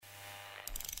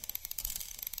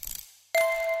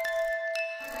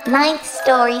Ninth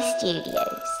Story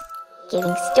Studios,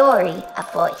 giving story a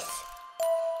voice.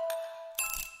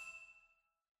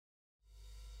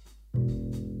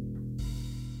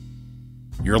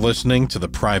 You're listening to The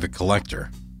Private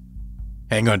Collector.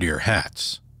 Hang on to your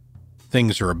hats.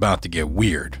 Things are about to get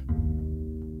weird.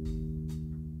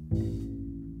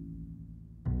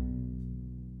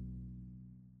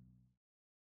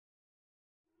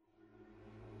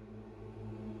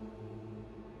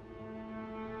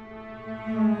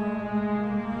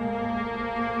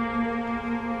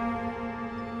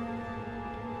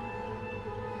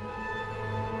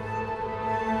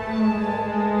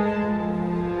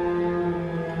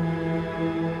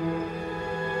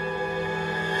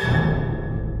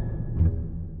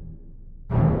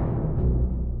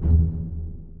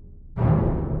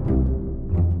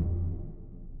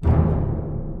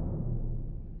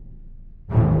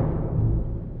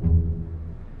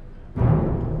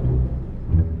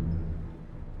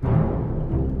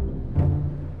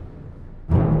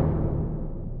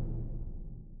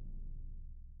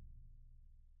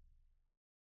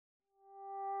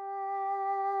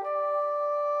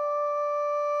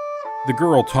 The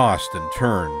girl tossed and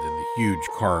turned in the huge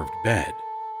carved bed,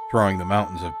 throwing the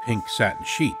mountains of pink satin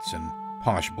sheets and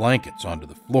posh blankets onto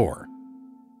the floor.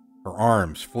 Her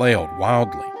arms flailed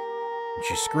wildly, and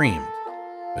she screamed,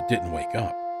 but didn't wake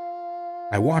up.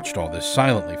 I watched all this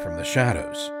silently from the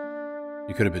shadows.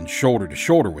 You could have been shoulder to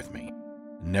shoulder with me,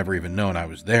 and never even known I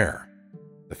was there.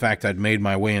 The fact I'd made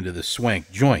my way into this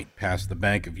swank joint past the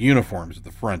bank of uniforms at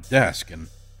the front desk and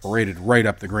paraded right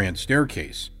up the grand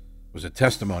staircase was a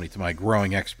testimony to my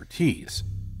growing expertise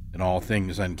in all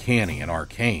things uncanny and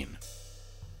arcane.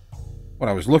 What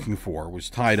I was looking for was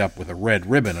tied up with a red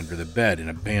ribbon under the bed in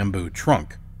a bamboo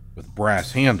trunk with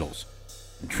brass handles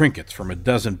and trinkets from a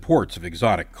dozen ports of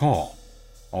exotic call,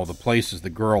 all the places the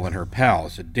girl and her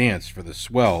pals had danced for the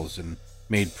swells and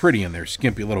made pretty in their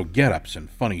skimpy little get-ups and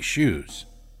funny shoes.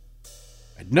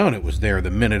 I'd known it was there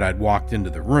the minute I'd walked into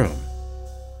the room,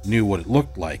 knew what it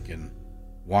looked like and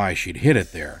why she'd hid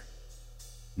it there.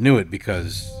 Knew it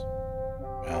because,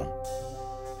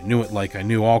 well, I knew it like I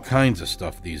knew all kinds of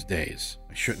stuff these days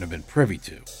I shouldn't have been privy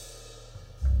to.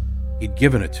 He'd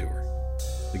given it to her,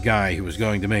 the guy who was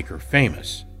going to make her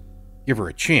famous, give her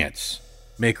a chance,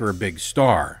 make her a big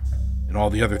star, and all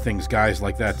the other things guys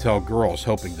like that tell girls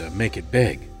hoping to make it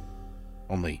big.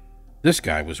 Only, this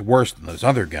guy was worse than those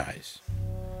other guys.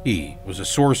 He was a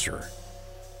sorcerer,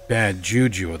 bad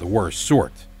juju of the worst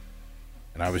sort,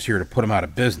 and I was here to put him out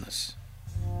of business.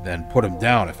 Then put him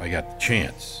down if I got the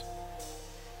chance.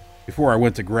 Before I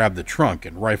went to grab the trunk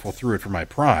and rifle through it for my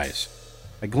prize,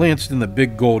 I glanced in the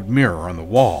big gold mirror on the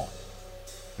wall.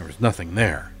 There was nothing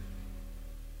there.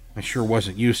 I sure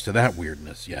wasn't used to that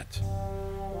weirdness yet.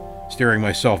 Staring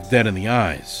myself dead in the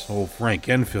eyes, old Frank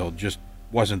Enfield just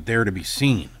wasn't there to be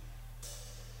seen.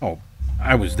 Oh,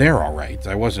 I was there all right.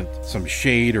 I wasn't some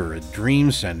shade or a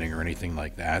dream sending or anything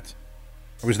like that.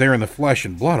 I was there in the flesh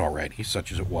and blood already,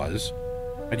 such as it was.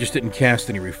 I just didn't cast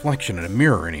any reflection in a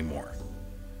mirror anymore.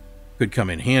 Could come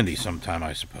in handy sometime,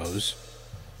 I suppose.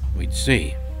 We'd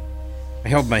see. I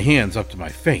held my hands up to my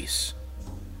face.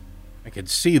 I could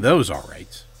see those all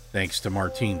right, thanks to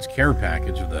Martine's care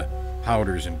package of the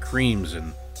powders and creams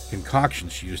and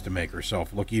concoctions she used to make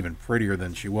herself look even prettier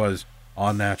than she was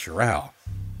en naturel.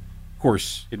 Of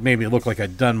course, it made me look like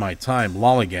I'd done my time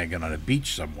lollygagging on a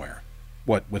beach somewhere,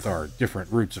 what with our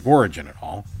different roots of origin and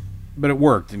all. But it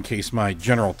worked in case my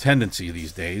general tendency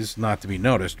these days not to be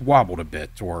noticed wobbled a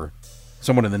bit, or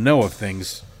someone in the know of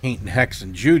things, hain't hex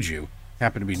and juju,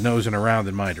 happened to be nosing around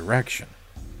in my direction.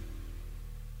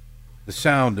 The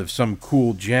sound of some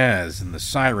cool jazz and the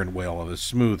siren wail of a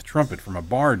smooth trumpet from a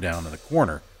bar down in the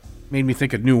corner made me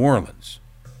think of New Orleans,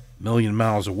 a million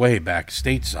miles away back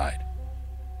stateside.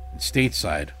 And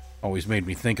stateside always made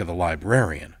me think of the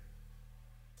Librarian.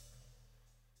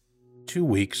 2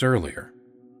 weeks earlier.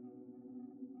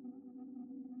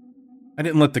 I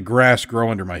didn't let the grass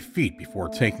grow under my feet before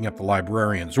taking up the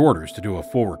librarian's orders to do a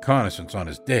full reconnaissance on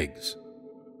his digs.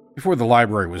 Before the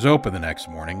library was open the next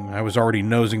morning, I was already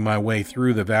nosing my way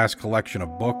through the vast collection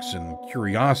of books and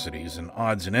curiosities and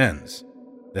odds and ends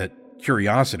that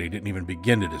curiosity didn't even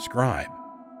begin to describe.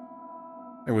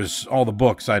 There was all the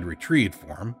books I'd retrieved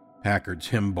for him, Packard's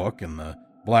hymn book and the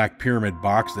black pyramid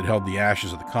box that held the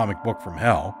ashes of the comic book from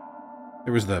hell.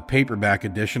 There was the paperback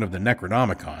edition of the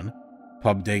Necronomicon,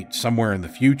 pub date somewhere in the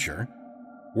future,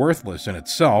 worthless in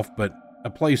itself, but a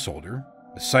placeholder,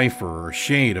 a cipher or a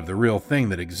shade of the real thing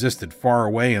that existed far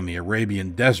away in the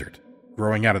Arabian desert,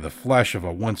 growing out of the flesh of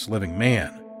a once-living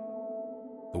man.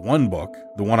 The one book,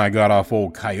 the one I got off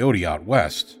old Coyote out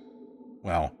west,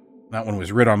 well, That one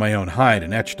was writ on my own hide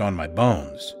and etched on my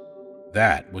bones.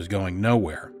 That was going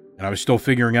nowhere, and I was still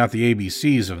figuring out the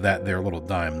ABCs of that there little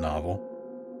dime novel.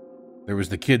 There was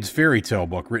the kid's fairy tale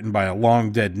book written by a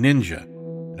long-dead ninja,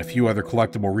 and a few other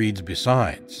collectible reads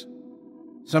besides.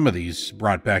 Some of these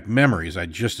brought back memories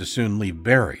I'd just as soon leave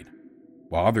buried,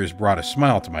 while others brought a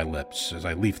smile to my lips as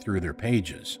I leafed through their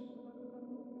pages.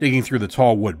 Digging through the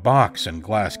tall wood box and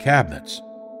glass cabinets,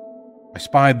 I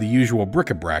spied the usual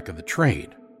bric-a-brac of the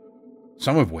trade,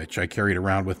 some of which I carried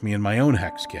around with me in my own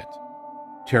hex kit.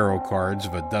 Tarot cards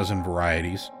of a dozen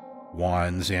varieties,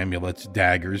 wands, amulets,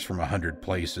 daggers from 100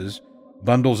 places,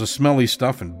 bundles of smelly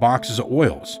stuff and boxes of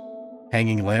oils,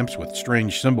 hanging lamps with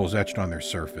strange symbols etched on their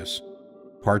surface,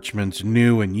 parchments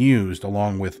new and used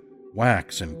along with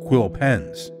wax and quill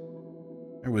pens.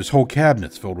 There was whole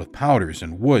cabinets filled with powders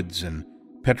and woods and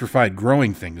petrified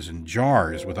growing things and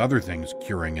jars with other things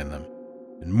curing in them,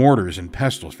 and mortars and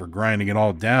pestles for grinding it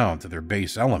all down to their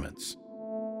base elements.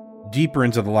 Deeper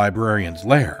into the librarian's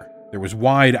lair, there was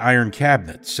wide iron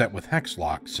cabinets set with hex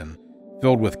locks and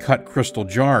filled with cut crystal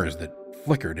jars that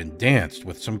flickered and danced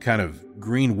with some kind of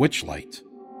green witch light.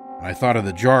 And I thought of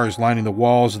the jars lining the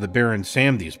walls of the Baron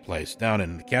Samdi's place down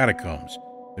in the catacombs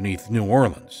beneath New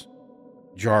Orleans.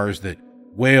 Jars that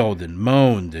wailed and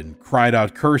moaned and cried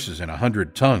out curses in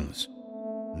 100 tongues,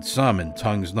 and some in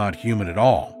tongues not human at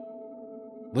all.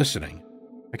 Listening,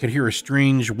 I could hear a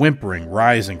strange whimpering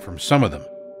rising from some of them,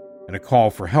 and a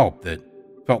call for help that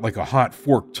felt like a hot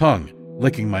forked tongue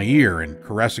licking my ear and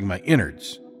caressing my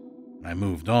innards, and I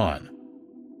moved on.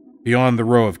 Beyond the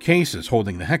row of cases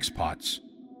holding the hex pots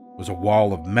was a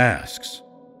wall of masks.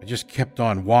 I just kept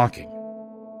on walking,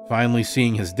 finally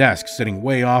seeing his desk sitting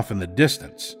way off in the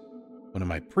distance, when in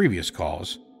my previous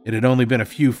calls it had only been a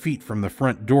few feet from the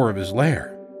front door of his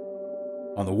lair.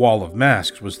 On the wall of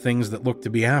masks was things that looked to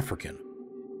be African,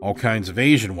 all kinds of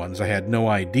Asian ones I had no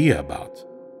idea about,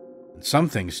 and some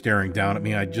things staring down at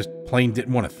me I just plain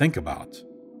didn't want to think about.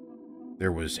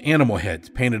 There was animal heads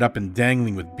painted up and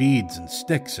dangling with beads and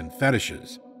sticks and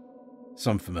fetishes,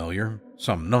 some familiar,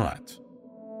 some not.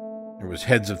 There was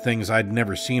heads of things I'd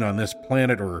never seen on this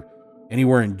planet or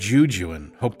anywhere in Juju,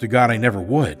 and hoped to God I never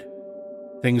would.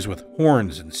 Things with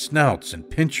horns and snouts and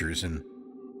pincers and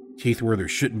teeth where there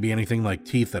shouldn't be anything like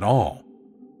teeth at all,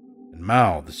 and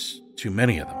mouths, too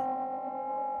many of them,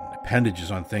 and appendages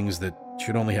on things that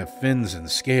should only have fins and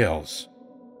scales.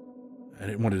 I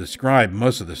didn't want to describe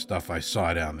most of the stuff I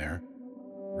saw down there,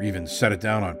 or even set it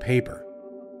down on paper.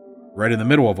 Right in the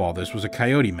middle of all this was a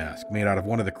coyote mask made out of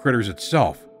one of the critters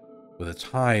itself, with its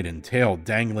hide and tail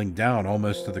dangling down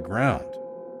almost to the ground.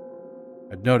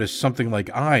 I'd noticed something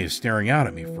like eyes staring out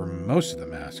at me from most of the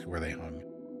masks where they hung,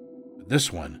 but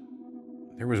this one,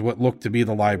 there was what looked to be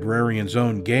the librarian's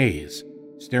own gaze,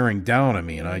 staring down at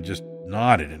me, and I just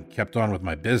nodded and kept on with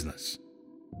my business.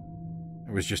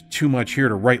 There was just too much here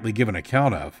to rightly give an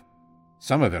account of.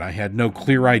 Some of it I had no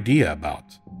clear idea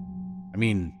about. I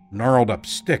mean, gnarled up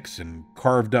sticks and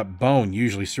carved up bone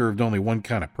usually served only one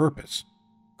kind of purpose: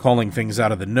 calling things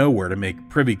out of the nowhere to make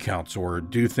privy counts or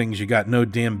do things you got no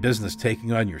damn business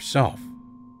taking on yourself.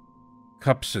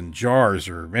 Cups and jars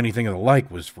or anything of the like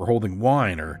was for holding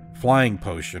wine or flying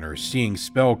potion or seeing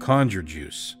spell conjure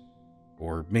juice,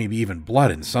 or maybe even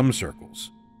blood in some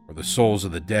circles, or the souls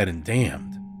of the dead and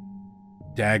damned.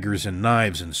 Daggers and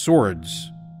knives and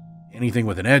swords, anything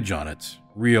with an edge on it,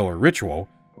 real or ritual,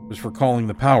 was for calling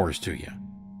the powers to you,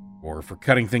 or for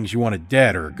cutting things you wanted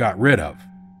dead or got rid of,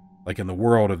 like in the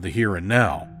world of the here and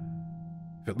now.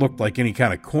 If it looked like any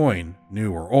kind of coin,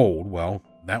 new or old, well,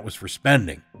 that was for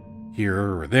spending,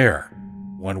 here or there,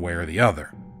 one way or the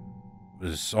other. It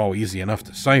was all easy enough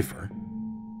to cipher.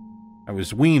 I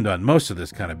was weaned on most of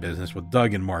this kind of business with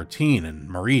Doug and Martine and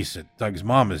Maurice at Doug's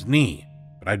mama's knee,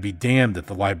 but I'd be damned if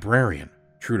the librarian,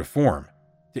 true to form,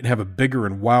 didn't have a bigger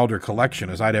and wilder collection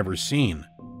as I'd ever seen,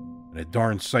 and a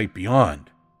darn sight beyond,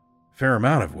 a fair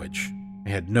amount of which I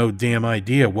had no damn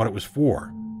idea what it was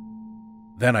for.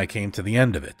 Then I came to the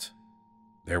end of it.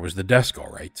 There was the desk,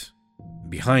 all right.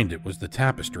 Behind it was the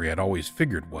tapestry I'd always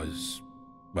figured was,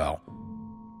 well,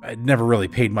 I'd never really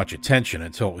paid much attention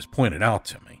until it was pointed out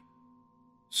to me.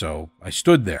 So I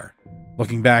stood there,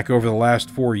 looking back over the last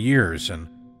 4 years and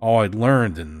all I'd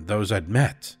learned and those I'd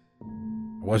met.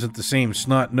 I wasn't the same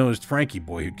snot-nosed Frankie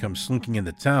boy who'd come slinking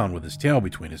into town with his tail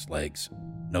between his legs.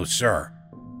 No, sir.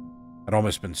 I'd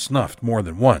almost been snuffed more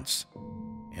than once,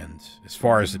 and as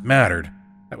far as it mattered,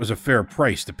 that was a fair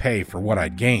price to pay for what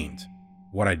I'd gained,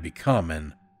 what I'd become,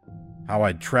 and how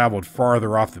I'd traveled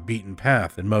farther off the beaten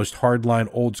path than most hardline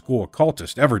old-school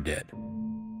occultists ever did.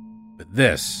 But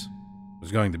this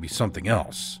was going to be something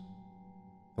else.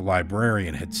 The The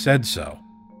librarian had said so,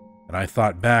 and I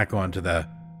thought back onto the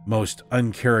most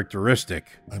uncharacteristic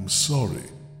 "I'm sorry,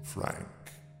 Frank."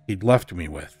 he'd left me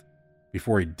with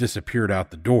before he disappeared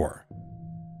out the door.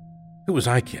 Who was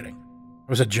I kidding? I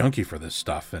was a junkie for this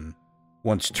stuff, and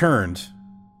once turned,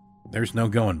 there's no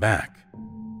going back.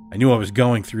 I knew I was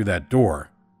going through that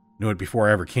door, knew it before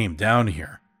I ever came down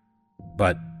here.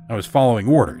 But I was following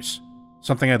orders,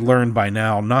 something I'd learned by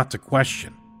now not to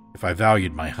question if I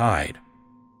valued my hide.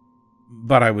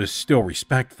 But I was still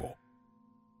respectful.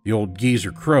 The old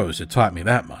geezer crows had taught me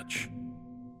that much.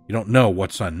 You don't know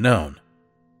what's unknown,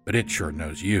 but it sure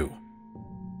knows you.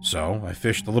 So I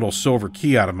fished the little silver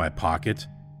key out of my pocket,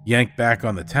 yanked back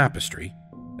on the tapestry,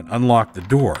 and unlocked the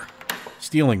door,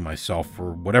 steeling myself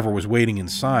for whatever was waiting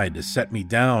inside to set me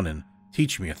down and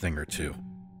teach me a thing or two,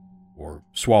 or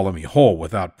swallow me whole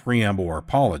without preamble or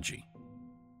apology.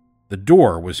 The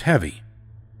door was heavy,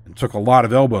 and took a lot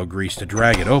of elbow grease to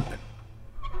drag it open.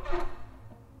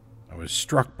 I was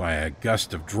struck by a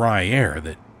gust of dry air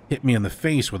that hit me in the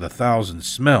face with 1,000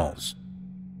 smells,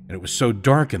 and it was so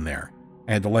dark in there,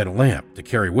 I had to light a lamp to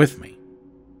carry with me.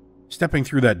 Stepping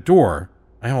through that door,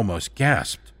 I almost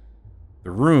gasped.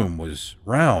 The room was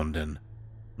round and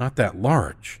not that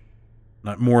large,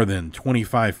 not more than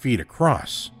 25 feet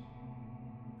across,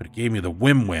 but it gave me the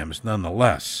whim-whams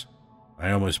nonetheless. I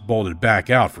almost bolted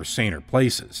back out for saner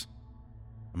places.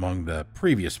 Among the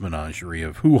previous menagerie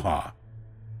of hoo-ha,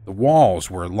 the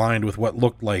walls were lined with what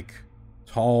looked like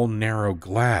tall, narrow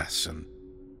glass and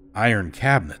iron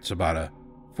cabinets about a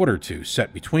foot or two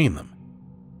set between them.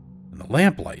 And the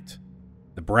lamplight,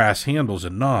 the brass handles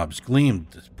and knobs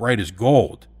gleamed as bright as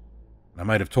gold, and I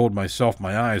might have told myself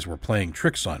my eyes were playing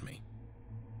tricks on me.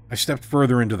 I stepped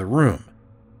further into the room,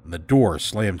 and the door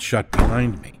slammed shut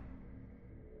behind me.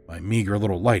 My meager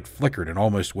little light flickered and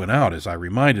almost went out as I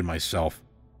reminded myself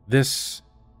this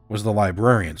was the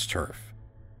librarian's turf,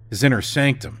 his inner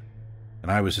sanctum,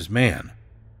 and I was his man.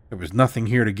 There was nothing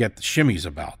here to get the shimmies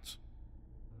about.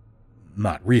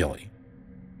 Not really.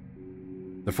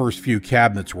 The first few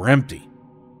cabinets were empty.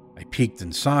 I peeked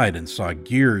inside and saw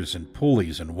gears and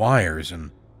pulleys and wires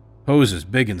and hoses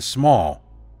big and small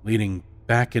leading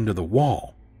back into the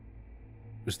wall.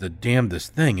 It was the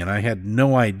damnedest thing, and I had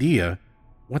no idea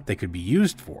what they could be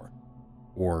used for,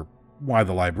 or why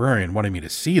the librarian wanted me to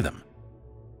see them.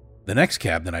 The next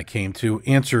cabinet I came to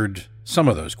answered some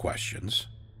of those questions.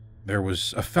 There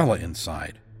was a fella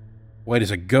inside, white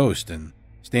as a ghost, and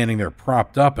standing there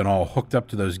propped up and all hooked up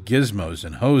to those gizmos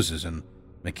and hoses and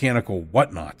mechanical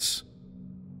whatnots.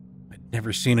 I'd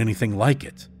never seen anything like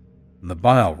it, and the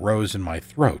bile rose in my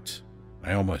throat.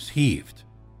 I almost heaved.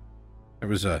 There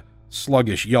was a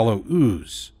sluggish yellow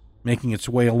ooze making its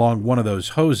way along one of those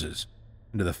hoses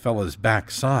into the fella's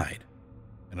backside,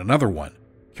 and another one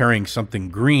carrying something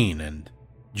green and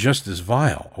just as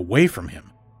vile away from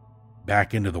him,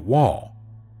 back into the wall.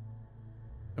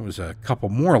 There was a couple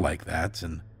more like that,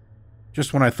 and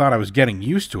just when I thought I was getting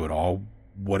used to it all,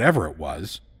 whatever it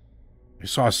was, I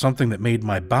saw something that made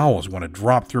my bowels want to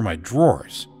drop through my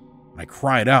drawers, and I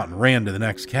cried out and ran to the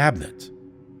next cabinet.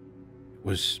 It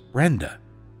was Brenda,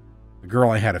 the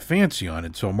girl I had a fancy on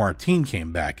until Martine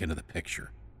came back into the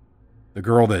picture. The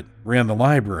girl that ran the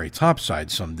library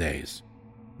topside some days,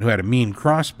 and who had a mean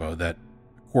crossbow that,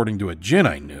 according to a gin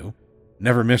I knew,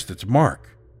 never missed its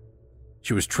mark.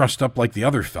 She was trussed up like the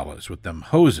other fellows, with them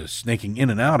hoses snaking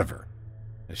in and out of her,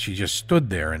 as she just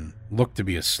stood there and looked to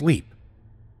be asleep.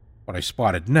 What I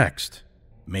spotted next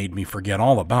made me forget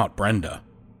all about Brenda.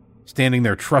 Standing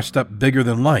there trussed up bigger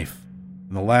than life,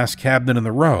 in the last cabinet in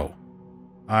the row,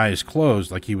 eyes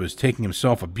closed like he was taking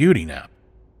himself a beauty nap,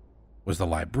 was the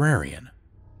librarian.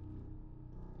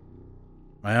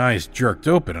 My eyes jerked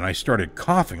open and I started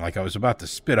coughing like I was about to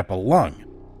spit up a lung.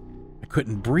 I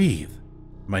couldn't breathe.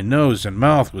 My nose and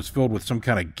mouth was filled with some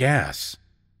kind of gas.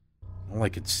 All I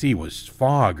could see was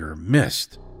fog or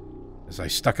mist as I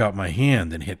stuck out my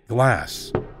hand and hit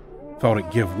glass, felt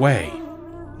it give way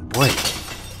and break.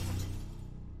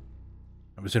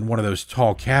 I was in one of those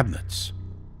tall cabinets.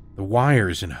 The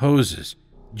wires and hoses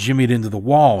jimmied into the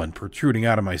wall and protruding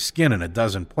out of my skin in a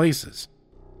dozen places.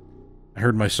 I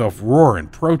heard myself roar in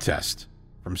protest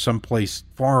from someplace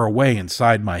far away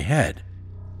inside my head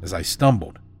as I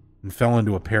stumbled and fell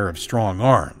into a pair of strong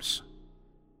arms.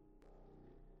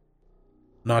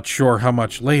 Not sure how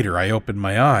much later I opened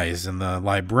my eyes and the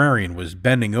librarian was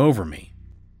bending over me,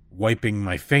 wiping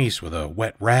my face with a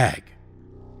wet rag.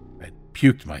 I'd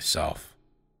puked myself,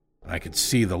 and I could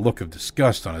see the look of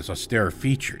disgust on his austere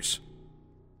features.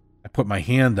 I put my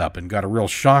hand up and got a real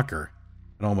shocker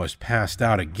and almost passed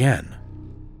out again.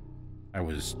 I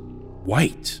was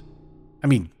white, I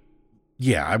mean,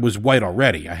 yeah, I was white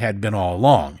already. I had been all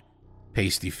along.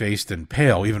 Pasty-faced and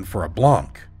pale even for a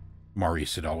Blanc,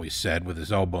 Maurice had always said with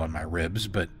his elbow on my ribs,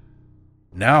 but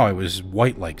now I was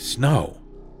white like snow.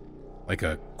 Like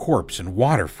a corpse in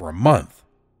water for a month.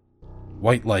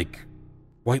 White like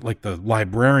the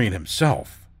librarian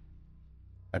himself.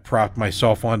 I propped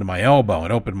myself onto my elbow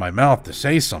and opened my mouth to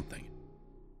say something.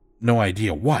 No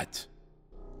idea what,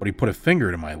 but he put a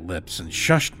finger to my lips and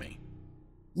shushed me.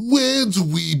 Where do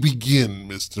we begin,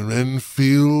 Mr.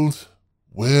 Enfield?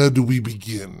 Where do we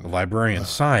begin? The librarian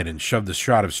sighed and shoved a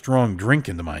shot of strong drink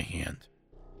into my hand.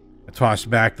 I tossed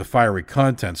back the fiery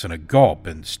contents in a gulp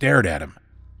and stared at him.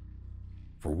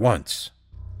 For once,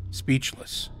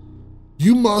 speechless.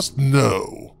 You must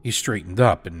know. He straightened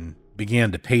up and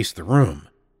began to pace the room,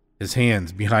 his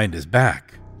hands behind his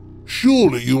back.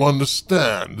 Surely you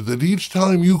understand that each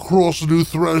time you cross a new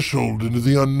threshold into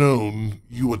the unknown,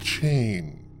 you are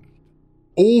changed,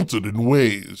 altered in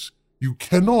ways you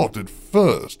cannot at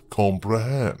first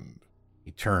comprehend.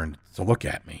 He turned to look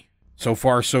at me. So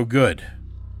far, so good.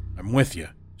 I'm with you.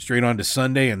 Straight on to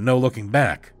Sunday and no looking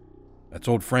back. That's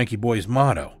old Frankie boy's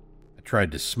motto. I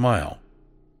tried to smile.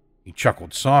 He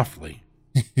chuckled softly,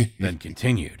 then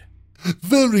continued.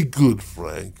 Very good,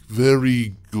 Frank.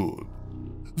 Very good.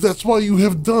 That's why you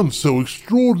have done so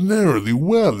extraordinarily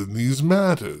well in these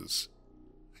matters.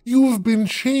 You have been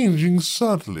changing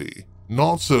subtly,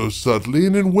 not so subtly,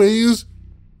 and in ways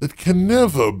that can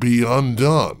never be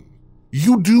undone.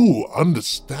 You do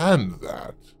understand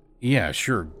that. Yeah,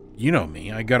 sure. You know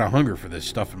me. I got a hunger for this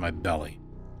stuff in my belly.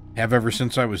 Have ever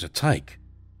since I was a tyke.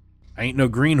 I ain't no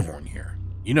greenhorn here.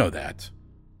 You know that.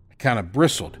 I kind of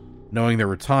bristled, knowing there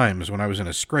were times when I was in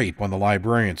a scrape on the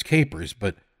librarian's capers,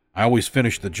 but I always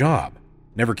finished the job.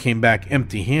 Never came back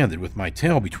empty-handed with my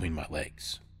tail between my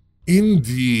legs.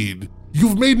 Indeed.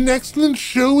 You've made an excellent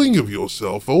showing of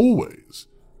yourself always.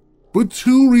 But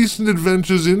 2 recent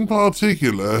adventures in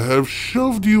particular have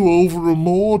shoved you over a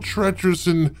more treacherous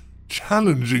and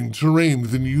challenging terrain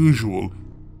than usual,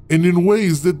 and in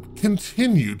ways that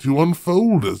continue to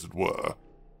unfold, as it were.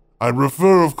 I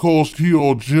refer, of course, to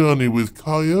your journey with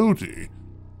Coyote,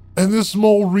 and this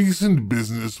more recent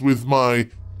business with my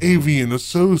avian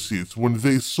associates when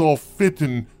they saw fit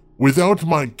and without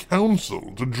my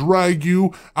counsel to drag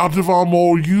you out of our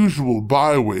more usual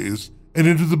byways and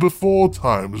into the before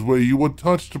times where you were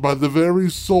touched by the very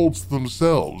salts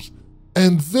themselves,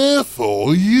 and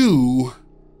therefore you...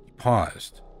 He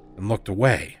paused and looked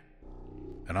away,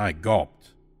 and I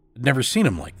gulped. I'd never seen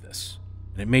him like this,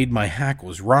 and it made my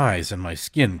hackles rise and my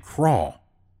skin crawl.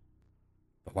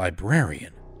 The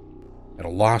librarian, at a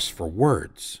loss for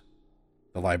words.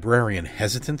 The librarian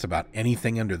hesitant about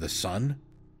anything under the sun?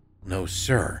 No,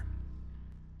 sir.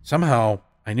 Somehow,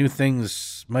 I knew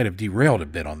things might have derailed a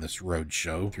bit on this road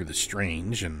show through the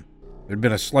strange, and there'd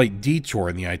been a slight detour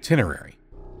in the itinerary.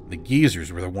 The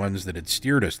geezers were the ones that had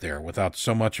steered us there without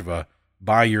so much of a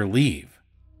by your leave.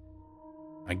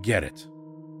 I get it.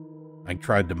 I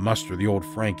tried to muster the old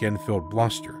Frank Enfield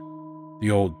bluster, the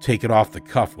old take it off the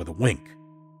cuff with a wink.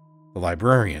 The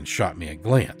librarian shot me a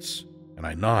glance, and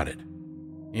I nodded.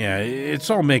 Yeah, it's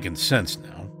all making sense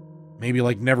now. Maybe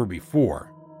like never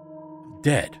before. I'm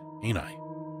dead, ain't I?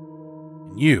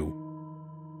 And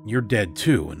you're dead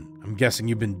too, and I'm guessing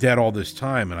you've been dead all this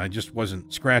time, and I just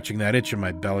wasn't scratching that itch in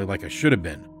my belly like I should have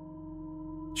been.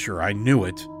 Sure, I knew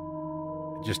it.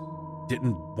 I just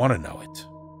didn't want to know it.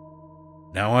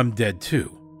 Now I'm dead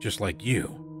too, just like you.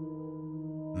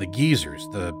 And the geezers,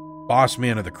 the boss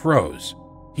man of the crows,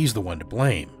 he's the one to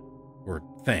blame. Or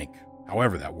thank,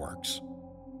 however that works.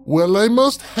 Well, I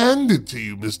must hand it to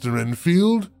you, Mr.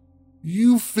 Enfield.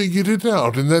 You figured it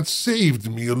out, and that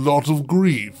saved me a lot of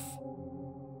grief.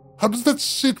 How does that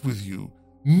sit with you,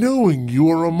 knowing you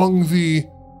are among the,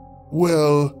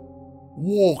 well,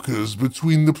 walkers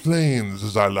between the planes,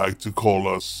 as I like to call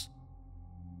us?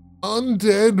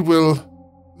 Undead, well,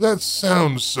 that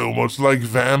sounds so much like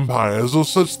vampires or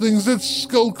such things that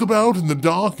skulk about in the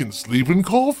dark and sleep in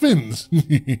coffins.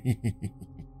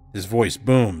 His voice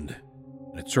boomed,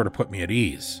 and it sort of put me at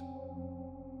ease.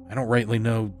 I don't rightly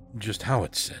know just how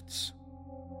it sits.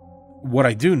 What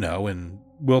I do know, and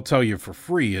will tell you for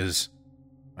free, is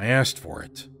I asked for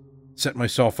it. Set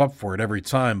myself up for it every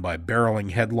time by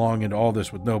barreling headlong into all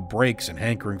this with no brakes and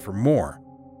hankering for more.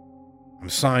 I'm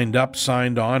signed up,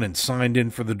 signed on, and signed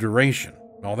in for the duration.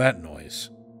 All that noise.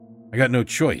 I got no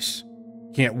choice.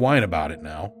 Can't whine about it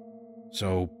now.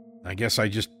 So I guess I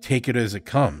just take it as it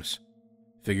comes.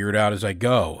 Figure it out as I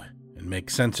go, and make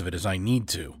sense of it as I need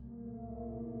to.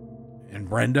 And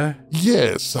Brenda?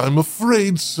 Yes, I'm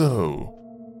afraid so.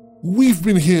 We've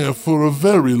been here for a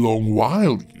very long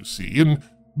while, you see, and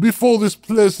before this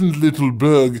pleasant little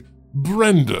burg,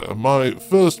 Brenda, my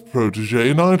first protege,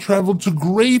 and I traveled to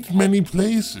great many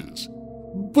places.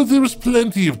 But there is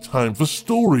plenty of time for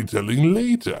storytelling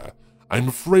later. I'm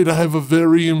afraid I have a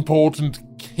very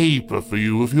important caper for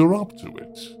you if you're up to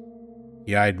it.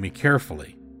 He eyed me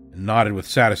carefully and nodded with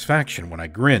satisfaction when I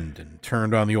grinned and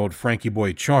turned on the old Frankie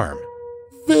boy charm.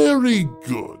 Very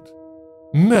good.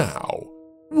 Now,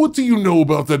 what do you know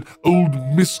about that old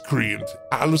miscreant,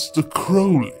 Aleister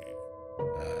Crowley?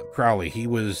 Crowley, he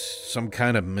was some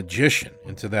kind of magician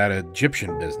into that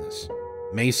Egyptian business.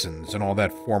 Masons and all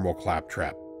that formal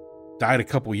claptrap. Died a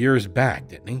couple years back,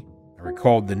 didn't he? I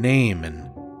recalled the name and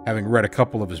having read a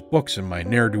couple of his books in my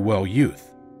ne'er-do-well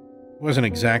youth. It wasn't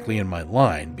exactly in my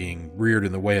line, being reared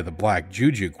in the way of the Black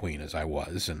Juju Queen as I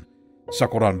was, and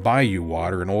suckled on bayou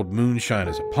water and old moonshine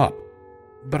as a pup.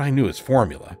 But I knew his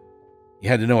formula. You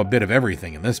had to know a bit of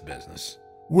everything in this business.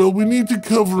 Well, we need to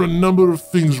cover a number of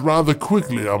things rather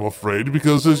quickly, I'm afraid,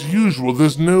 because as usual,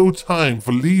 there's no time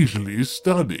for leisurely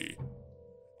study.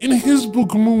 In his book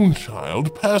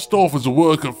Moonchild, passed off as a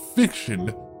work of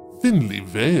fiction, thinly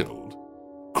veiled,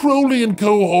 Crowley and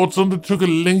cohorts undertook a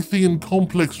lengthy and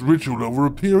complex ritual over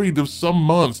a period of some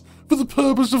months for the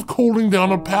purpose of calling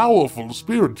down a powerful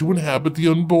spirit to inhabit the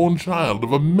unborn child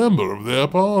of a member of their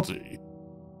party.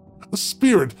 A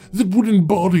spirit that would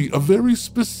embody a very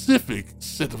specific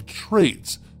set of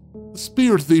traits, a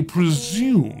spirit they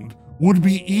presumed would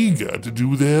be eager to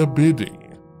do their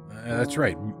bidding. That's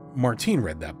right. Martine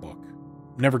read that book.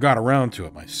 Never got around to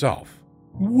it myself.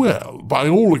 Well, by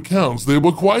all accounts, they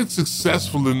were quite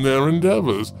successful in their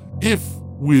endeavors, if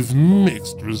with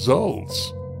mixed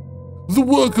results. The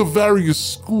work of various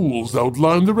schools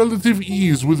outlined the relative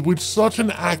ease with which such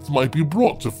an act might be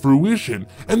brought to fruition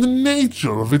and the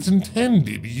nature of its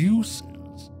intended uses.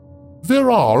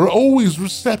 There are always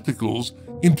receptacles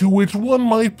into which one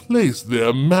might place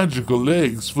their magical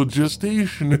eggs for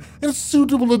gestation, and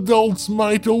suitable adults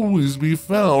might always be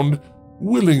found,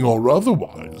 willing or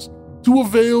otherwise, to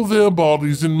avail their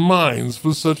bodies and minds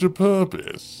for such a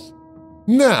purpose.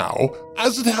 Now,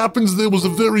 as it happens, there was a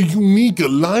very unique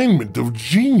alignment of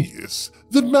genius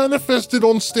that manifested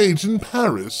on stage in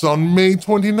Paris on May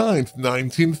 29th,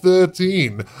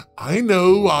 1913. I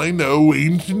know,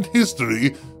 ancient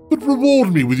history, but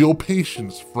reward me with your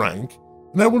patience, Frank,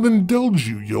 and I will indulge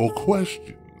you your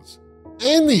questions.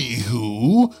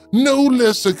 Anywho, no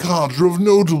less a cadre of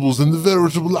notables than the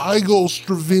veritable Igor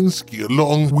Stravinsky,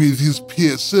 along with his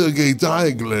peer Sergei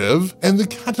Diaghilev and the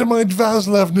Katamite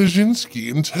Vaslav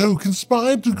Nijinsky in tow,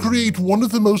 conspired to create one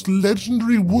of the most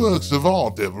legendary works of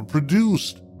art ever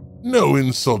produced. No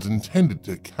insult intended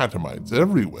to Katamites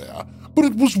everywhere, but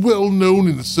it was well known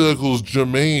in circles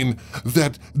germane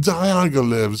that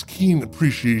Diaghilev's keen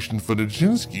appreciation for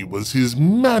Nijinsky was his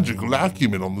magical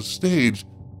acumen on the stage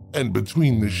and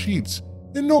between the sheets,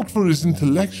 and not for his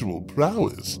intellectual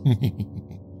prowess.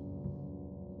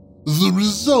 The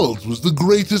result was the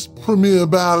greatest premiere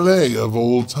ballet of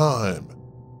all time,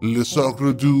 Le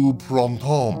Sacre du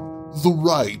Printemps, the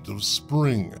Rite of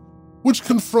Spring, which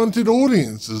confronted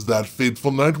audiences that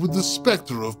fateful night with the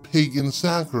specter of pagan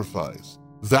sacrifice,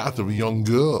 that of a young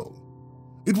girl.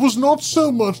 It was not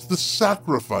so much the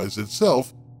sacrifice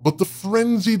itself, but the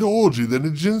frenzied orgy that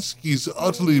Nijinsky's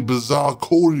utterly bizarre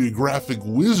choreographic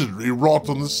wizardry wrought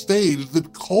on the stage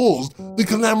that caused the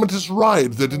calamitous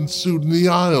riot that ensued in the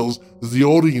aisles as the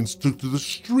audience took to the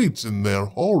streets in their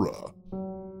horror.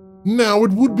 Now,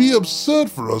 it would be absurd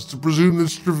for us to presume that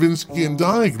Stravinsky and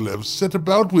Diaghilev set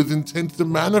about with intent to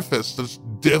manifest such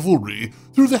devilry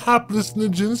through the hapless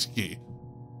Nijinsky.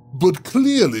 But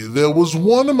clearly there was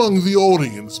one among the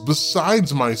audience,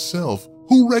 besides myself,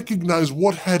 who recognized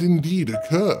what had indeed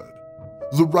occurred.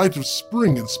 The Rite of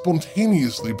Spring had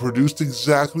spontaneously produced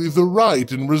exactly the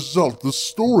rite and result the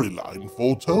storyline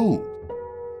foretold.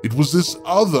 It was this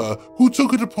other who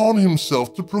took it upon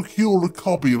himself to procure a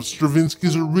copy of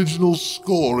Stravinsky's original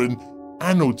score and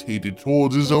annotate it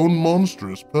towards his own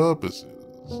monstrous purposes.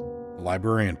 The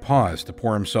librarian paused to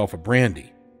pour himself a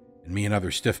brandy, and me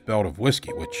another stiff belt of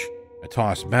whiskey, which I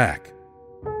tossed back,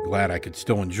 glad I could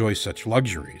still enjoy such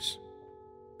luxuries.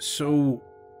 So,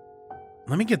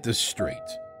 let me get this straight.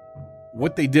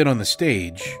 What they did on the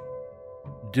stage,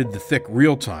 did the thick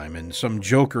real time, and some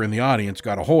joker in the audience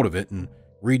got a hold of it and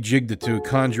rejigged it to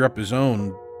conjure up his own,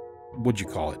 what'd you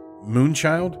call it,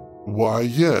 Moonchild? Why,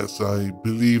 yes, I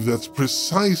believe that's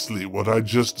precisely what I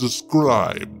just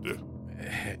described.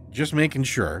 Just making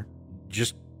sure.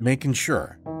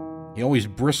 He always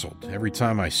bristled every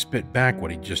time I spit back what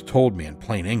he just told me in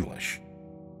plain English.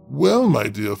 Well, my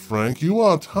dear Frank, you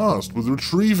are tasked with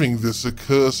retrieving this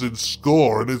accursed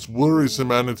score and its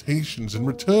worrisome annotations and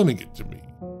returning it to me.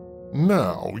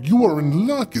 Now, you are in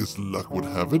luck as luck would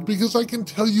have it, because I can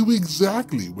tell you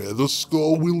exactly where the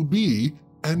score will be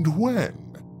and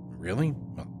when. Really?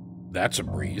 Well, that's a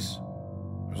breeze.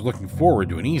 I was looking forward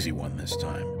to an easy one this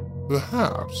time.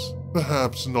 Perhaps,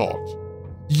 perhaps not.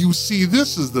 You see,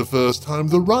 this is the first time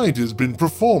the Rite has been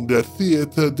performed at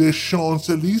Théâtre des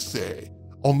Champs-Élysées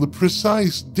on the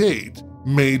precise date,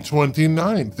 May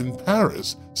 29th in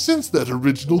Paris, since that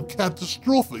original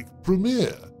catastrophic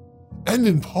premiere. And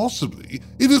impossibly,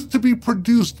 it is to be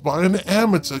produced by an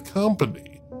amateur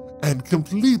company and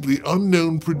completely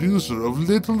unknown producer of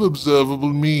little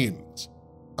observable means.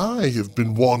 I have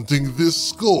been wanting this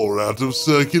score out of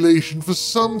circulation for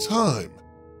some time,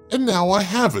 and now I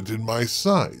have it in my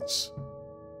sights.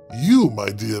 You, my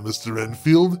dear Mr.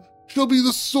 Enfield, shall be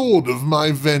the sword of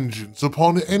my vengeance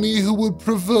upon any who would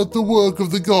pervert the work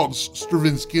of the gods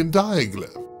Stravinsky and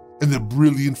Diaghilev and the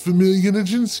brilliant familiar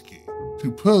Nijinsky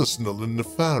to personal and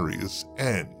nefarious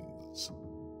ends.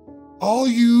 Are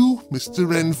you,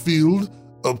 Mr. Enfield,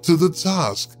 up to the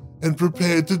task and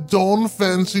prepared to don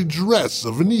fancy dress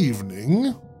of an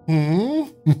evening?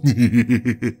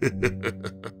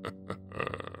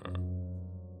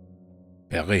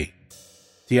 Paris,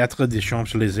 Théâtre des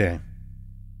Champs-Élysées.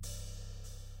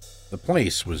 The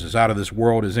place was as out of this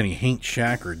world as any haint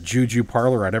shack or juju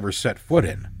parlor I'd ever set foot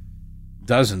in.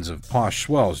 Dozens of posh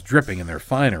swells dripping in their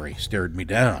finery stared me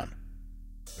down,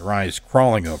 their eyes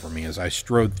crawling over me as I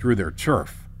strode through their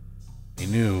turf. They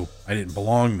knew I didn't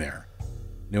belong there,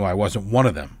 knew I wasn't one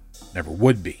of them, never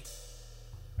would be.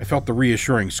 I felt the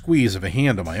reassuring squeeze of a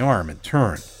hand on my arm and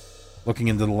turned, looking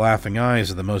into the laughing eyes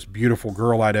of the most beautiful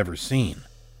girl I'd ever seen.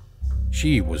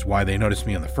 She was why they noticed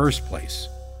me in the first place.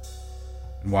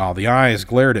 And while the eyes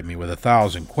glared at me with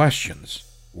 1,000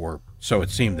 questions, or so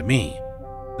it seemed to me,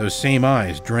 those same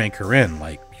eyes drank her in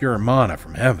like pure manna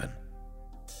from heaven.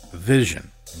 A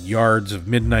vision in yards of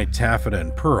midnight taffeta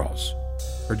and pearls,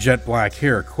 her jet black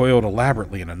hair coiled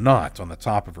elaborately in a knot on the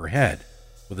top of her head,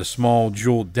 with a small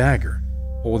jeweled dagger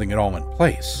holding it all in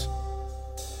place.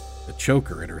 The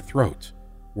choker at her throat,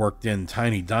 worked in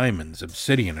tiny diamonds,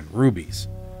 obsidian, and rubies,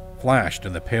 flashed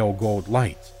in the pale gold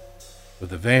light, with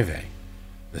the veve,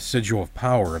 the sigil of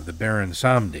power of the Baron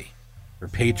Samedi, her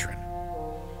patron.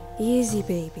 Easy,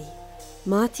 baby.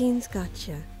 Martine's got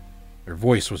you. Her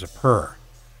voice was a purr,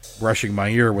 brushing my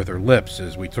ear with her lips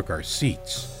as we took our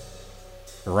seats.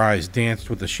 Her eyes danced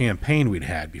with the champagne we'd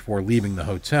had before leaving the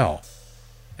hotel,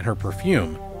 and her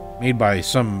perfume, made by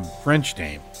some French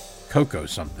dame, Coco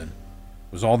something,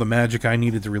 was all the magic I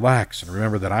needed to relax and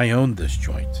remember that I owned this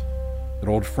joint, that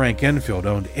old Frank Enfield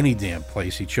owned any damn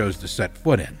place he chose to set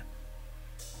foot in.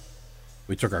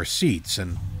 We took our seats,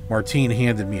 and Martine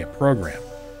handed me a program.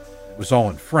 It was all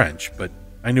in French, but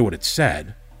I knew what it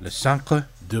said. Le Sacre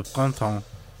du Printemps,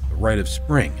 the rite of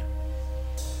spring.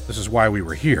 This is why we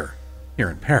were here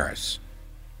in Paris,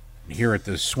 and here at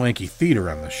this swanky theater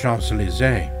on the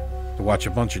Champs-Élysées, to watch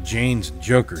a bunch of Janes and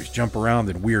jokers jump around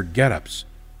in weird get-ups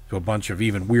to a bunch of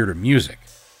even weirder music,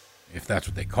 if that's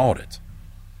what they called it.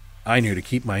 I knew to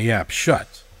keep my yap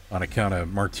shut on account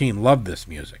of Martine loved this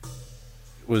music.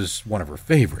 It was one of her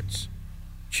favorites.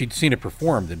 She'd seen it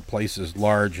performed in places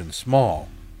large and small,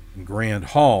 in grand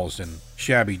halls and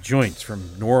shabby joints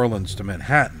from New Orleans to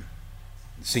Manhattan,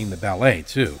 and seen the ballet,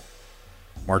 too.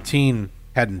 Martine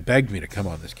hadn't begged me to come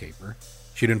on this caper.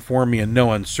 She'd informed me in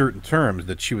no uncertain terms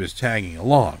that she was tagging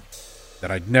along,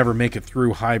 that I'd never make it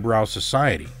through highbrow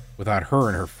society without her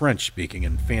and her French speaking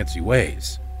in fancy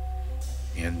ways.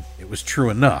 And it was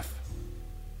true enough.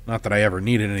 Not that I ever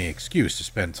needed any excuse to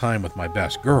spend time with my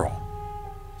best girl.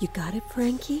 You got it,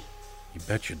 Frankie? You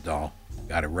betcha, doll.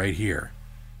 Got it right here.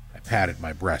 I patted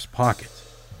my breast pocket.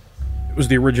 It was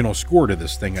the original score to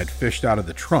this thing I'd fished out of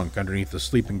the trunk underneath the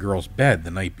sleeping girl's bed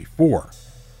the night before,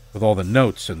 with all the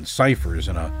notes and ciphers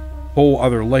and a whole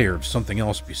other layer of something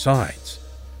else besides.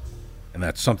 And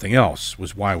that something else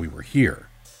was why we were here.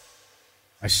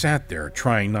 I sat there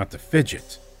trying not to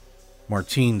fidget,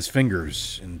 Martine's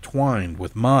fingers entwined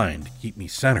with mine to keep me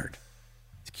centered,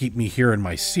 to keep me here in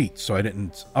my seat so I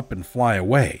didn't up and fly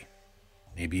away,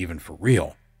 maybe even for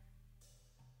real.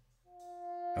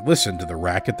 I listened to the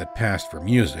racket that passed for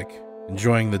music,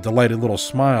 enjoying the delighted little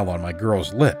smile on my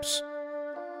girl's lips,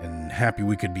 and happy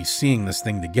we could be seeing this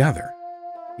thing together,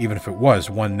 even if it was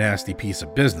one nasty piece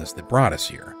of business that brought us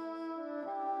here.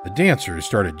 The dancers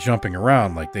started jumping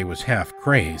around like they was half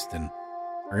crazed, and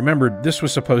I remembered this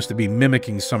was supposed to be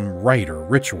mimicking some rite or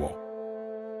ritual,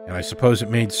 and I suppose it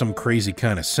made some crazy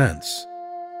kind of sense.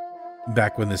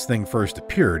 Back when this thing first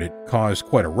appeared, it caused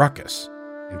quite a ruckus,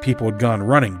 and people had gone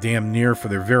running damn near for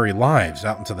their very lives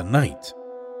out into the night.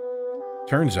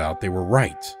 Turns out they were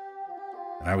right,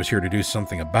 and I was here to do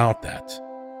something about that,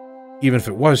 even if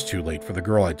it was too late for the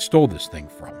girl I'd stole this thing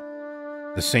from.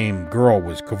 The same girl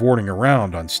was cavorting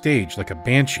around on stage like a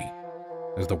banshee,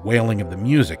 as the wailing of the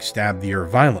music stabbed the air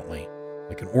violently,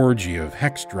 like an orgy of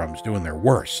hex drums doing their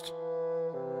worst.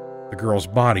 The girl's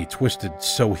body twisted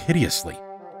so hideously,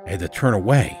 I had to turn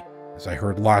away as I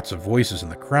heard lots of voices in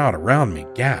the crowd around me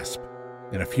gasp,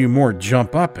 and a few more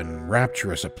jump up in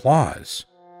rapturous applause.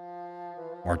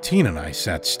 Martine and I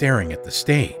sat staring at the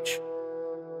stage.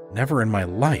 Never in my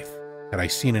life had I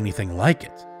seen anything like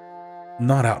it.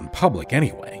 Not out in public,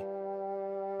 anyway.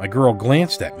 My girl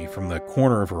glanced at me from the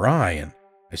corner of her eye, and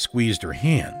I squeezed her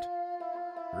hand.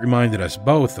 It reminded us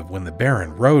both of when the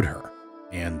Baron rode her,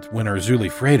 and when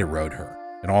Arzuli Freda rode her,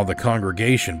 and all the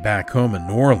congregation back home in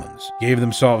New Orleans gave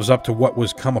themselves up to what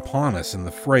was come upon us in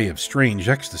the fray of strange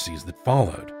ecstasies that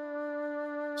followed.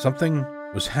 Something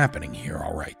was happening here,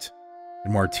 all right,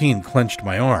 and Martine clenched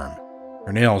my arm,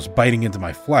 her nails biting into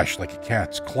my flesh like a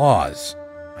cat's claws.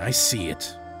 I see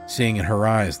it, seeing in her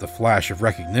eyes the flash of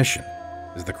recognition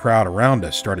as the crowd around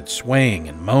us started swaying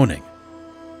and moaning.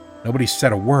 Nobody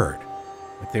said a word,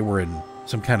 like they were in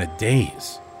some kind of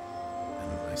daze,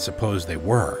 and I suppose they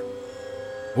were.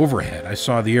 Overhead, I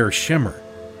saw the air shimmer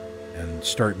and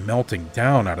start melting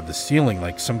down out of the ceiling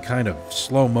like some kind of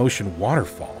slow-motion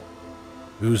waterfall,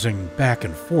 oozing back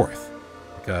and forth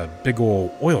like a big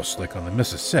old oil slick on the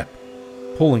Mississippi,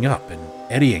 pulling up and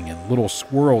eddying in little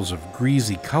swirls of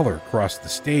greasy color across the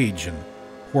stage and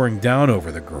pouring down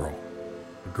over the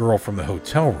girl from the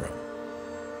hotel room.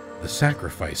 The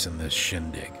sacrifice in this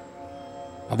shindig.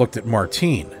 I looked at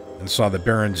Martine and saw the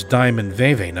Baron's diamond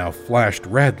veve now flashed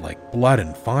red like blood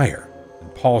and fire,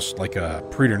 and pulsed like a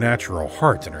preternatural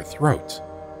heart in her throat.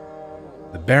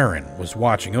 The Baron was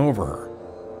watching over her.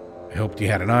 I hoped he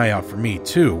had an eye out for me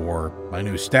too, or my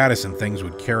new status and things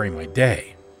would carry my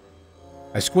day.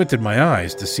 I squinted my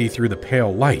eyes to see through the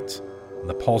pale light and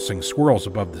the pulsing swirls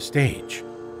above the stage.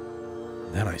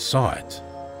 Then I saw it.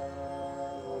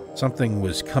 Something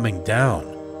was coming down,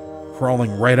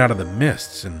 crawling right out of the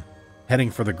mists and heading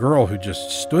for the girl who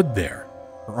just stood there,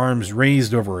 her arms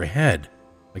raised over her head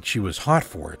like she was hot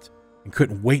for it and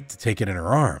couldn't wait to take it in her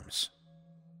arms.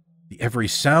 The every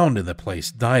sound in the place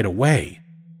died away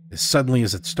as suddenly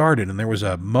as it started, and there was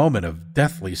a moment of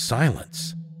deathly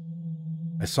silence.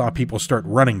 I saw people start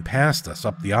running past us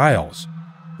up the aisles.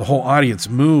 The whole audience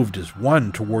moved as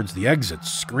one towards the exits,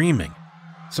 screaming.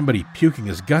 Somebody puking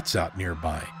his guts out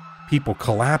nearby. People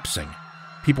collapsing.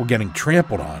 People getting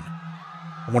trampled on.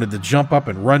 I wanted to jump up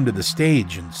and run to the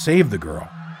stage and save the girl,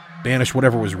 banish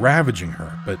whatever was ravaging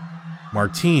her, but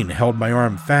Martine held my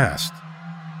arm fast.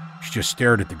 She just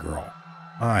stared at the girl,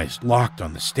 eyes locked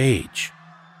on the stage.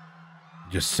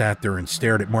 I just sat there and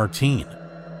stared at Martine.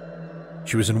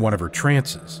 She was in one of her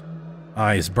trances,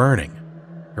 eyes burning,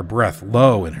 her breath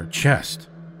low in her chest.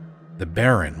 The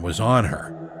Baron was on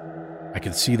her. I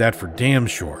could see that for damn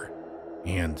sure,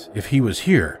 and if he was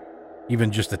here,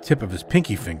 even just the tip of his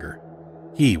pinky finger,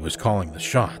 he was calling the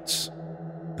shots.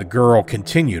 The girl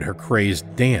continued her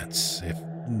crazed dance, if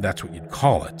that's what you'd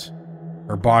call it.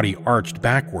 Her body arched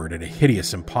backward at a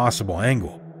hideous, impossible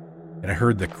angle, and I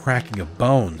heard the cracking of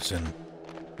bones, and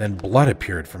then blood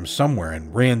appeared from somewhere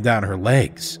and ran down her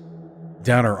legs,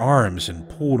 down her arms, and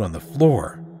pooled on the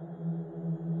floor.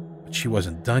 But she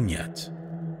wasn't done yet.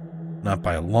 Not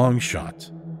by a long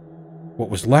shot. What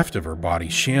was left of her body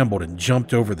shambled and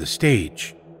jumped over the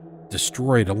stage,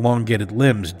 destroyed elongated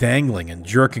limbs dangling and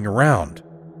jerking around.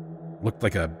 Looked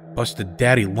like a busted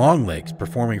daddy longlegs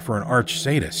performing for an arch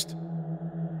sadist.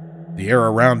 The air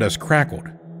around us crackled,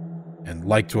 and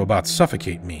like to about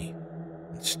suffocate me.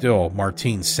 And still,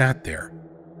 Martine sat there,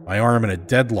 my arm in a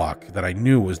deadlock that I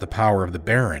knew was the power of the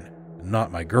Baron, and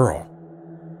not my girl.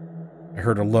 I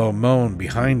heard a low moan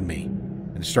behind me,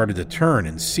 and started to turn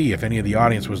and see if any of the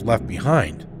audience was left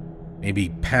behind, maybe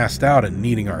passed out and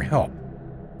needing our help.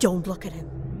 Don't look at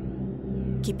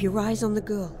him. Keep your eyes on the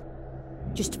girl.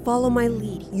 Just follow my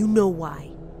lead. You know why.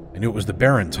 I knew it was the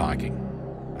Baron talking.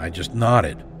 I just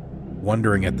nodded,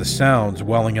 wondering at the sounds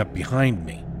welling up behind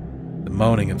me, the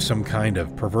moaning of some kind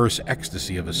of perverse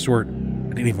ecstasy of a sort I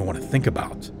didn't even want to think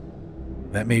about.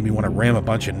 That made me want to ram a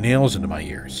bunch of nails into my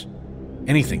ears.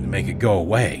 Anything to make it go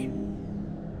away.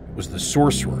 It was the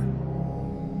sorcerer.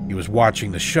 He was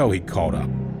watching the show he'd called up,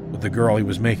 with the girl he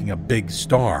was making a big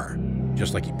star,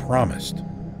 just like he promised.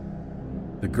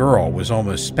 The girl was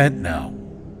almost spent now.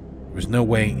 There was no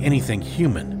way anything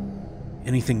human,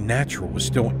 anything natural was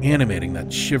still animating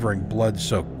that shivering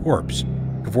blood-soaked corpse,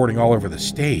 cavorting all over the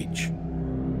stage.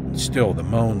 And still, the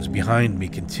moans behind me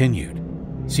continued,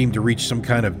 seemed to reach some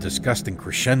kind of disgusting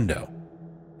crescendo,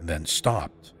 and then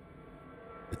stopped.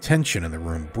 The tension in the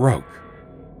room broke.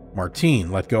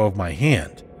 Martine let go of my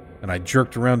hand, and I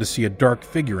jerked around to see a dark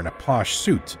figure in a posh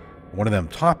suit, one of them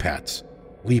top hats,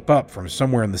 leap up from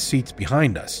somewhere in the seats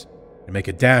behind us and make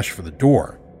a dash for the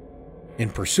door. In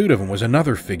pursuit of him was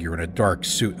another figure in a dark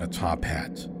suit and a top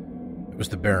hat. It was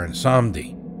the Baron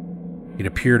Samedi. He'd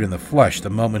appeared in the flesh the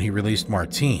moment he released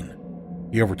Martine.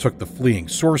 He overtook the fleeing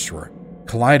sorcerer,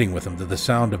 colliding with him to the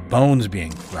sound of bones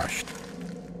being crushed.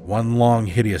 One long,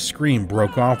 hideous scream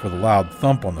broke off with a loud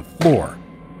thump on the floor,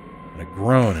 and a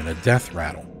groan and a death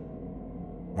rattle.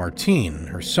 Martine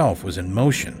herself was in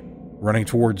motion, running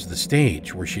towards the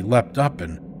stage, where she leapt up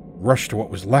and rushed to what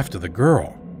was left of the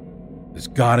girl. As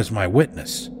God is my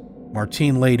witness,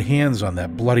 Martine laid hands on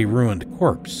that bloody, ruined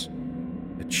corpse.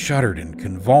 It shuddered and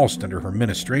convulsed under her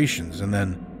ministrations, and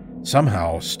then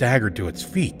somehow staggered to its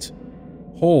feet,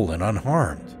 whole and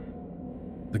unharmed.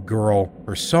 The girl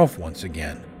herself once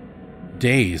again,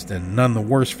 dazed and none the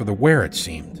worse for the wear, it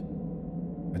seemed.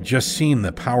 I'd just seen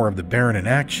the power of the Baron in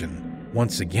action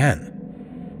once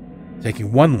again,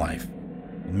 taking one life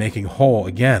and making whole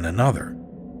again another,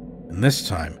 and this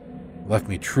time left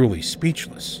me truly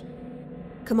speechless.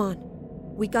 Come on,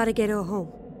 we gotta get her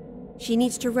home. She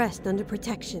needs to rest under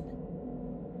protection.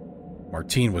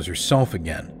 Martine was herself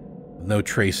again, with no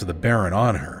trace of the Baron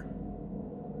on her.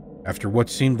 After what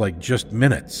seemed like just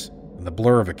minutes and the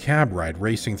blur of a cab ride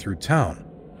racing through town,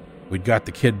 we'd got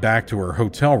the kid back to her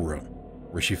hotel room,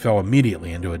 where she fell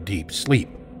immediately into a deep sleep.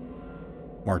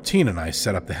 Martine and I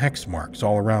set up the hex marks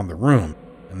all around the room,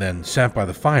 and then sat by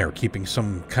the fire keeping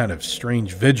some kind of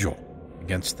strange vigil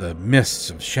against the mists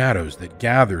of shadows that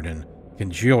gathered and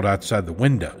congealed outside the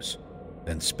windows,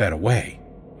 then sped away.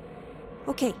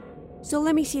 Okay, so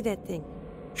let me see that thing.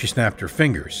 She snapped her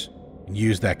fingers and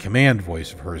used that command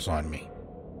voice of hers on me.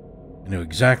 I knew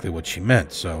exactly what she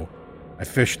meant, so I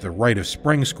fished the Rite of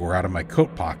Spring score out of my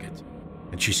coat pocket,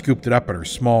 and she scooped it up in her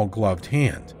small gloved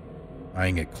hand,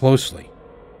 eyeing it closely,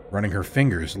 running her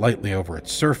fingers lightly over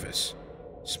its surface,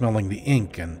 smelling the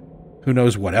ink and who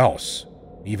knows what else,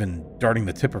 even darting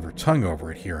the tip of her tongue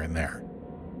over it here and there.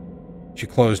 She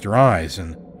closed her eyes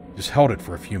and just held it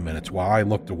for a few minutes while I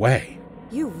looked away.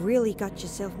 You really got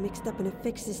yourself mixed up in a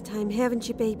fix this time, haven't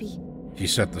you, baby? She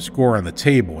set the score on the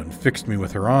table and fixed me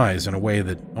with her eyes in a way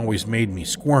that always made me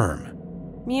squirm.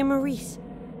 Me and Maurice,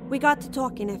 we got to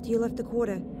talking after you left the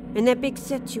quarter, and that big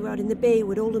set you out in the bay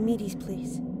with old Amidi's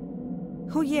place.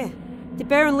 Oh yeah, the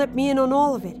Baron let me in on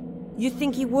all of it. You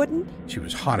think he wouldn't? She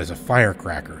was hot as a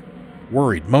firecracker,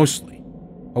 worried mostly,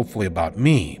 hopefully about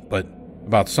me, but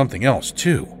about something else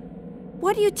too.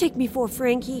 What do you take me for,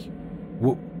 Frankie?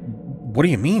 What do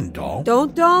you mean, doll?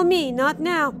 Don't doll me, not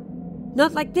now.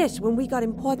 Not like this, when we got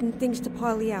important things to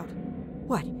parley out.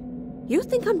 What? You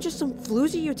think I'm just some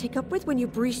floozy you take up with when you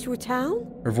breeze through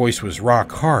town? Her voice was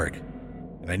rock hard,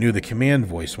 and I knew the command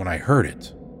voice when I heard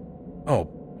it. Oh,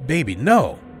 baby,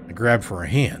 no! I grabbed for her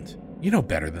hand. You know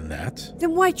better than that.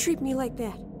 Then why treat me like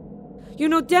that? You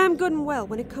know damn good and well,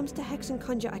 when it comes to hex and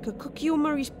conjure, I could cook you and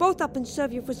Maurice both up and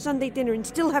serve you for Sunday dinner and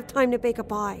still have time to bake a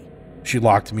pie. She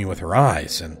locked me with her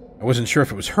eyes, and I wasn't sure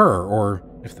if it was her or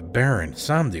if the Baron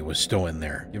Samedi was still in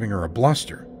there, giving her a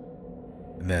bluster.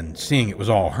 And then, seeing it was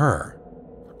all her.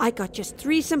 I got just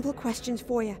 3 simple questions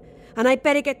for you, and I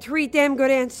better get 3 damn good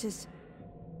answers.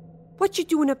 What you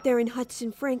doing up there in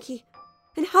Hudson, Frankie?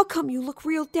 And how come you look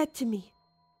real dead to me?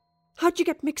 How'd you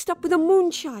get mixed up with a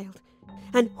moonchild?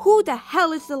 And who the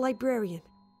hell is the librarian?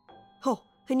 Oh,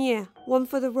 and yeah, one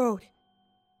for the road.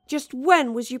 Just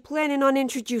when was you planning on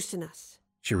introducing us?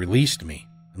 She released me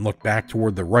and looked back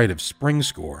toward the Rite of Spring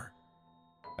score.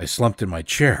 I slumped in my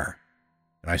chair,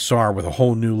 and I saw her with a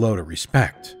whole new load of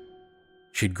respect.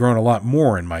 She'd grown a lot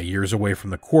more in my years away from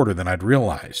the quarter than I'd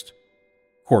realized.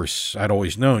 Of course, I'd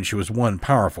always known she was one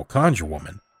powerful conjure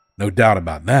woman, no doubt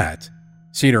about that.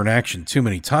 Seen her in action too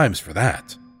many times for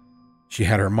that. She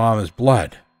had her mama's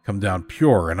blood, come down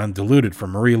pure and undiluted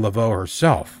from Marie Laveau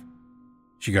herself.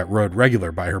 She got rode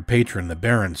regular by her patron, the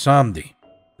Baron Samedi,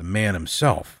 the man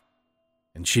himself.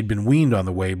 And she'd been weaned on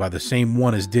the way by the same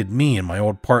one as did me and my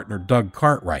old partner Doug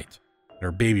Cartwright, and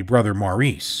her baby brother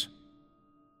Maurice.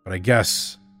 But I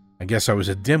guess I was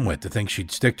a dimwit to think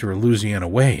she'd stick to her Louisiana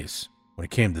ways when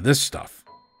it came to this stuff.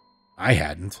 I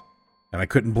hadn't, and I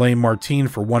couldn't blame Martine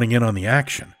for wanting in on the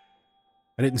action.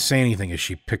 I didn't say anything as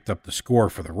she picked up the score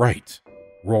for the Rite,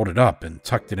 rolled it up, and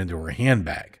tucked it into her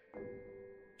handbag.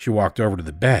 She walked over to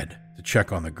the bed to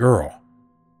check on the girl.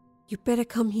 You better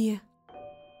come here.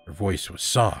 Her voice was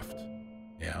soft.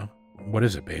 Yeah? What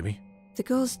is it, baby? The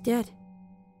girl's dead.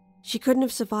 She couldn't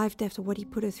have survived after what he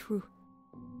put her through.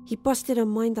 He busted her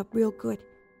mind up real good.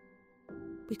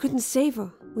 We couldn't save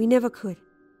her. We never could.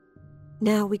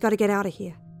 Now, we gotta get out of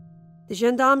here. The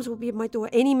gendarmes will be at my door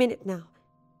any minute now.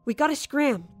 We gotta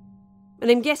scram. And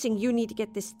I'm guessing you need to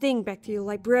get this thing back to your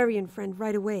librarian friend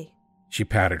right away. She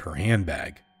patted her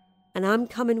handbag. And I'm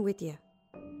coming with you.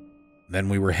 Then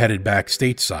we were headed back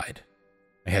stateside.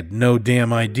 I had no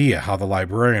damn idea how the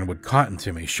librarian would cotton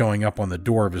to me showing up on the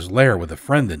door of his lair with a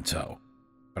friend in tow.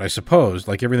 But I supposed,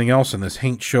 like everything else in this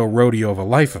haint show rodeo of a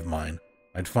life of mine,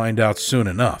 I'd find out soon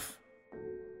enough.